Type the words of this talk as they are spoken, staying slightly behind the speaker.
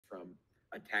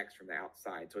attacks from the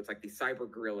outside. So it's like these cyber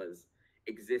guerrillas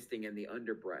existing in the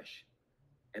underbrush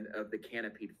and of the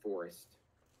canopied forest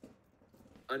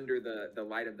under the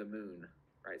light of the moon,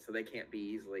 right? So they can't be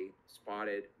easily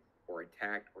spotted or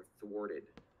attacked or thwarted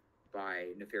by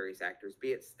nefarious actors, be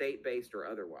it state-based or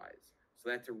otherwise. So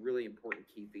that's a really important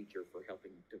key feature for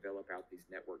helping develop out these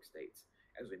network states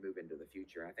as we move into the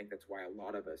future. I think that's why a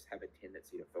lot of us have a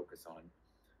tendency to focus on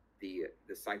the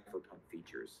cypherpunk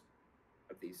features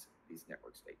of these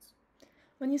network states.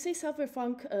 When you say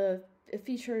cypherpunk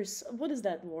features, what is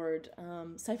that word?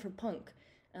 Cypherpunk.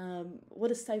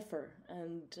 What is cipher,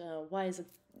 and why is it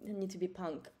need to be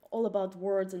punk? All about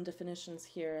words and definitions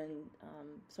here, and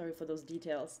sorry for those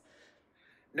details.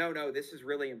 No, this is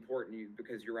really important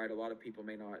because you're right. A lot of people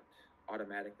may not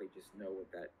automatically just know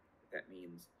what that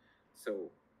means.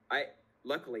 So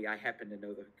luckily I happen to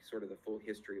know the sort of the full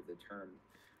history of the term.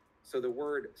 So the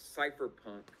word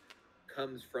cypherpunk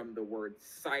comes from the word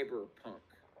cyberpunk.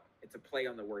 It's a play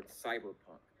on the word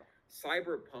cyberpunk.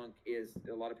 Cyberpunk is,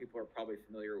 a lot of people are probably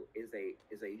familiar, is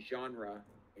a genre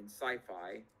in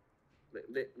sci-fi,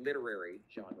 literary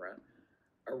genre,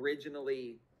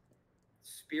 originally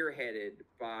spearheaded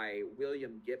by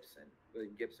William Gibson.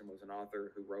 William Gibson was an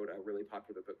author who wrote a really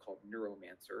popular book called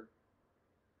Neuromancer.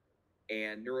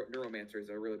 And Neuromancer is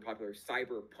a really popular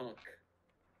cyberpunk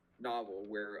novel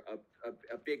where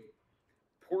a big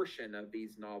portion of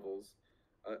these novels,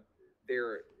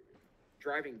 their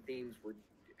driving themes were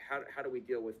how do we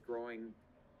deal with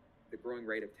the growing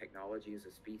rate of technology as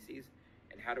a species,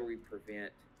 and how do we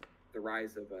prevent the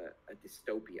rise of a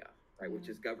dystopia, right? Which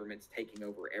is governments taking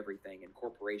over everything and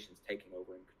corporations taking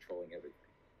over and controlling everything.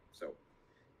 So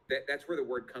that's where the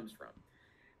word comes from.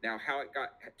 Now, how it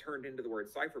got turned into the word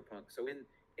cypherpunk. So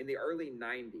in the early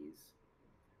 90s,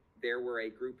 there were a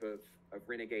group of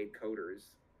renegade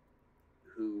coders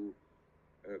who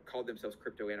called themselves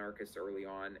crypto anarchists early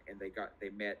on, and they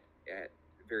met at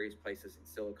various places in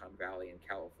Silicon Valley in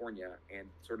California, and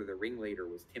sort of the ringleader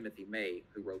was Timothy May,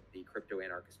 who wrote the Crypto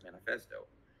Anarchist Manifesto.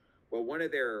 Well, one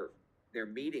of their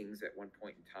meetings at one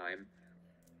point in time,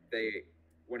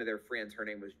 one of their friends, her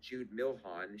name was Jude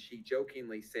Milhon, she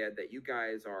jokingly said that you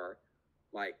guys are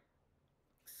like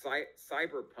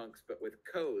cyberpunks but with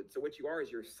code. So what you are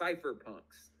is you're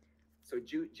cypherpunks. So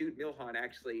Jude Milhon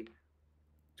actually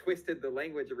twisted the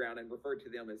language around and referred to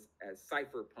them as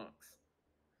cypherpunks.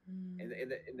 And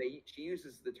she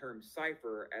uses the term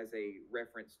cipher as a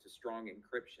reference to strong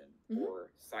encryption or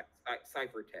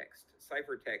ciphertext.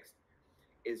 Ciphertext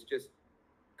is just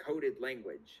coded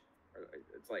language.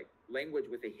 It's like language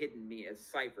with a hidden meaning. As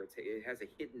cipher, it has a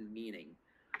hidden meaning.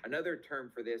 Another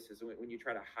term for this is when you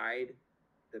try to hide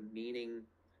the meaning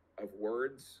of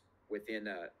words within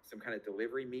some kind of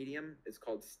delivery medium. It's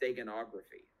called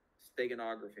steganography.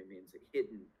 Steganography means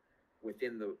hidden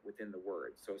within the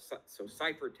word. So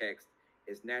ciphertext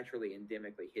is naturally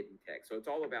endemically hidden text. So it's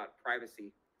all about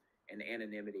privacy and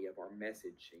anonymity of our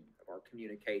messaging, of our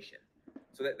communication.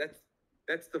 So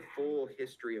that's the full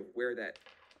history of where that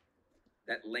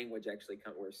language actually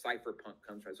comes, where cypherpunk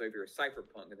comes from. So if you're a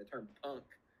cypherpunk, and the term punk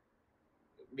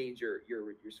means you're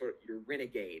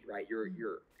renegade, right?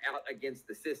 You're out against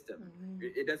the system.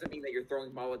 It doesn't mean that you're throwing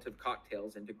Molotov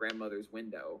cocktails into grandmother's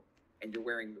window and you're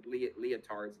wearing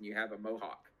leotards and you have a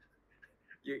mohawk.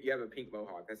 You have a pink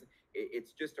mohawk.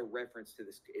 It's just a reference to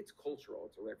this. It's cultural.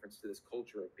 It's a reference to this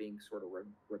culture of being sort of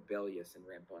rebellious and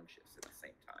rambunctious at the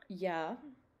same time. Yeah.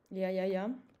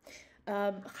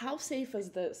 How safe is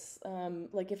this?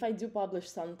 Like, if I do publish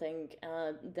something,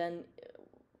 then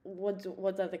what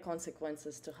are the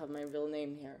consequences to have my real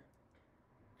name here?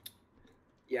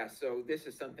 Yeah, so this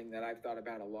is something that I've thought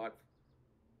about a lot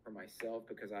for myself,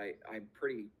 because I'm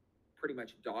pretty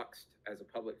much doxxed as a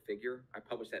public figure. I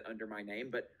publish that under my name,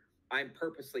 but I'm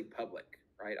purposely public,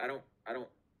 right? I don't.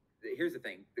 Here's the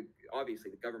thing.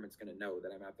 Obviously, the government's going to know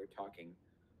that I'm out there talking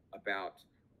about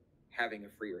having a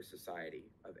freer society,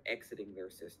 of exiting their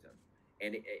system.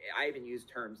 And I even use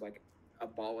terms like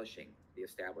abolishing the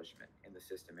establishment and the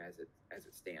system as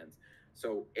it stands.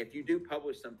 So if you do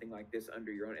publish something like this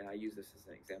under your own, and I use this as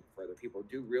an example for other people,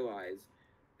 do realize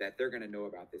that they're going to know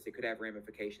about this. It could have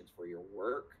ramifications for your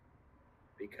work,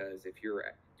 because if you're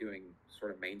doing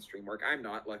sort of mainstream work, I'm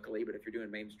not, luckily, but if you're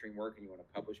doing mainstream work and you want to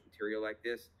publish material like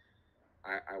this,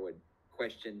 I would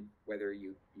question whether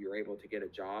you're able to get a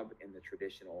job in the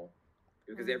traditional,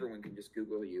 because everyone can just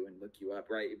Google you and look you up,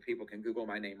 right? People can Google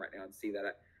my name right now and see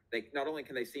that they not only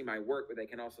can they see my work, but they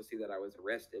can also see that I was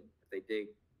arrested if they dig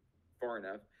far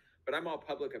enough. But I'm all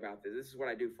public about this. This is what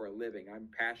I do for a living. I'm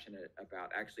passionate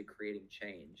about actually creating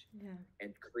change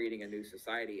and creating a new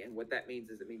society. And what that means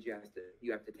is it means you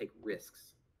have to take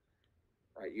risks,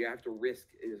 right? You have to risk.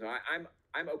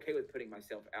 I'm okay with putting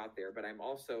myself out there, but I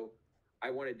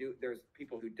want to do. There's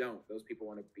people who don't. Those people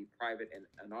want to be private and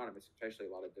anonymous, especially a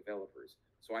lot of developers.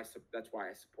 So that's why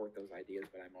I support those ideas,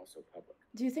 but I'm also public.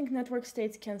 Do you think network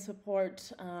states can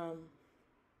support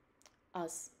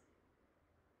us?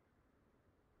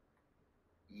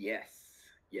 Yes,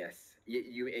 yes.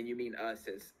 You mean us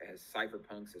as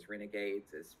cypherpunks, as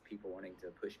renegades, as people wanting to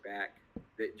push back,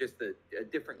 just a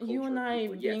different culture. You and I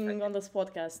people. being yes, on this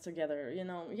podcast together, you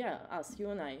know, yeah, us,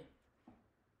 you and I.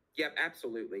 Yep,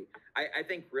 absolutely. I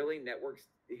think really networks.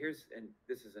 And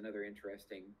this is another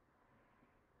interesting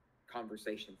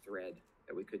conversation thread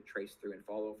that we could trace through and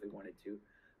follow if we wanted to.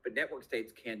 But network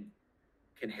states can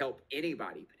help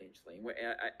anybody potentially.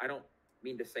 I don't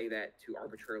mean to say that to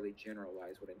arbitrarily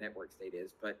generalize what a network state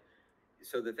is, but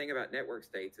so the thing about network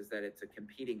states is that it's a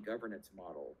competing governance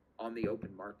model on the open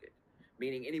market,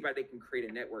 meaning anybody can create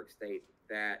a network state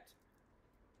that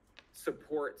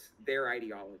supports their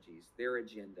ideologies, their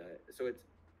agenda. So it's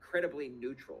credibly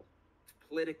neutral, it's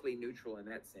politically neutral in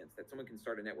that sense, that someone can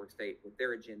start a network state with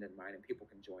their agenda in mind and people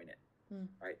can join it,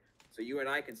 right? So you and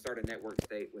I can start a network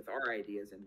state with our ideas in